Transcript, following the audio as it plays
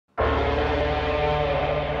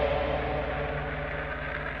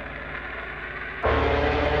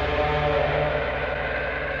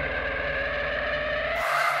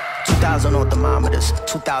2,000 on thermometers,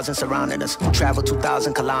 2,000 surrounding us. Travel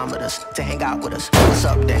 2,000 kilometers to hang out with us. What's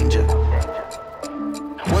up, danger?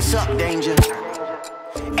 What's up, danger?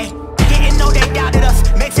 Hey, didn't know they doubted us.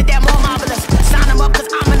 Makes it that more marvelous. Sign them up,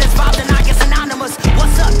 cause ominous vibes and I get synonymous.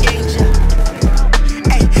 What's up, danger?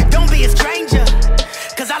 Hey, don't be a stranger,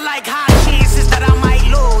 cause I like high chances that I might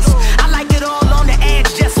lose. I like it all on the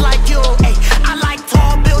edge, just like you. Hey, I like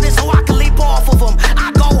tall buildings so I can leap off of them.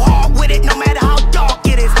 I go hard with it no matter how dark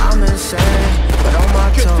it is. I'm insane, but on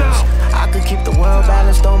my toes. I could keep the world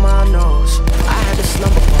balanced on my nose. I had a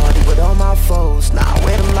slumber party with all my foes. Now I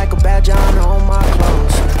wear them like a badge on my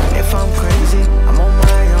clothes. If I'm crazy, I'm on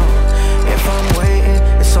my own. If I'm waiting,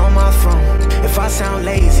 it's on my phone. If I sound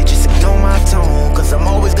lazy, just ignore my tone, cause I'm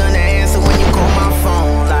always gonna answer when you call my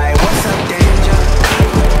phone. Like, what's up, danger?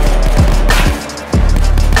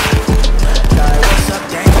 Like, what's up,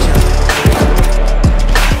 danger?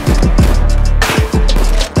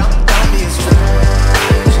 Don't be a stranger.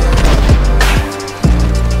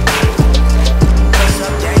 What's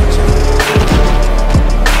up, danger?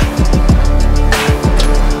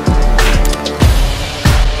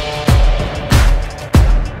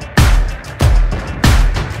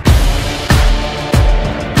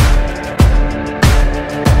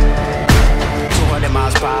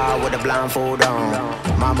 With a blindfold on.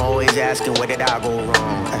 Mama always asking, where did I go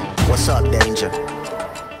wrong? What's up, danger?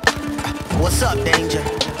 What's up, danger?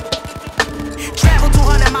 Travel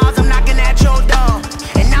 200 miles, I'm knocking at your door.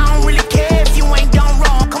 And I don't really care if you ain't done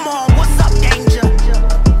wrong. Come on, what's up, danger?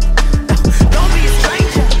 Don't be a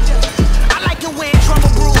stranger. I like it when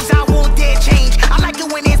trouble brews, I won't dare change. I like it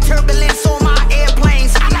when there's turbulence on my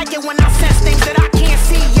airplanes. I like it when I sense things that I can't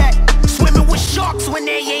see yet. Swimming with sharks when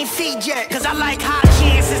they ain't feed yet. Cause I like high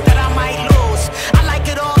chances that I might lose. I like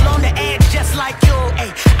it all on the edge, just like you.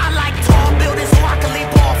 Ay, I like tall buildings so I can leap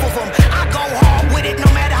off of them. I go hard with it no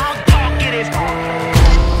matter how dark it is.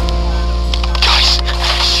 Guys,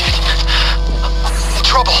 shit.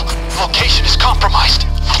 Trouble. Location is compromised.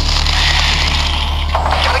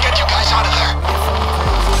 Gotta get you guys out of there.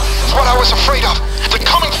 That's what I was afraid of. They're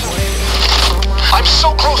coming. I'm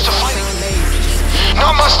so close to fighting.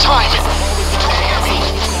 Not much time. Do you hear me?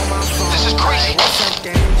 This is crazy.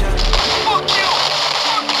 Fuck you!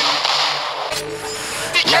 Fuck you!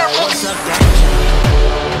 Be careful! What's up, danger?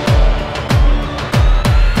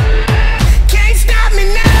 Can't stop me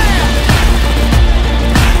now!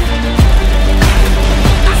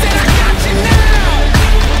 I said I got you now!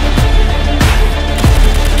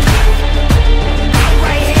 I'm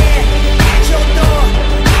right here at your door.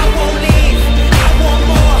 I won't leave. I want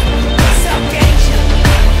more. What's up, danger?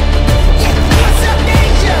 Yeah, what's up,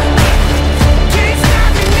 danger? Can't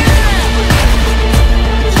stop me now!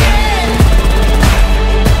 Yeah!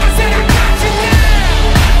 I said I got you now!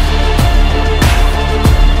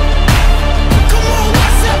 Come on,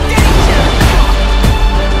 what's up, danger?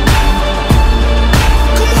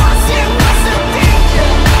 Come on, I said what's up, danger?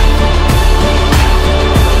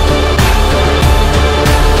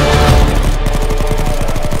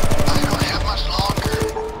 I don't have much longer.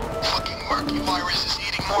 Fucking murky virus is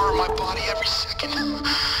eating more of my body every second.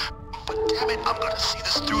 But damn it, I'm gonna see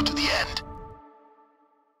this through to the end.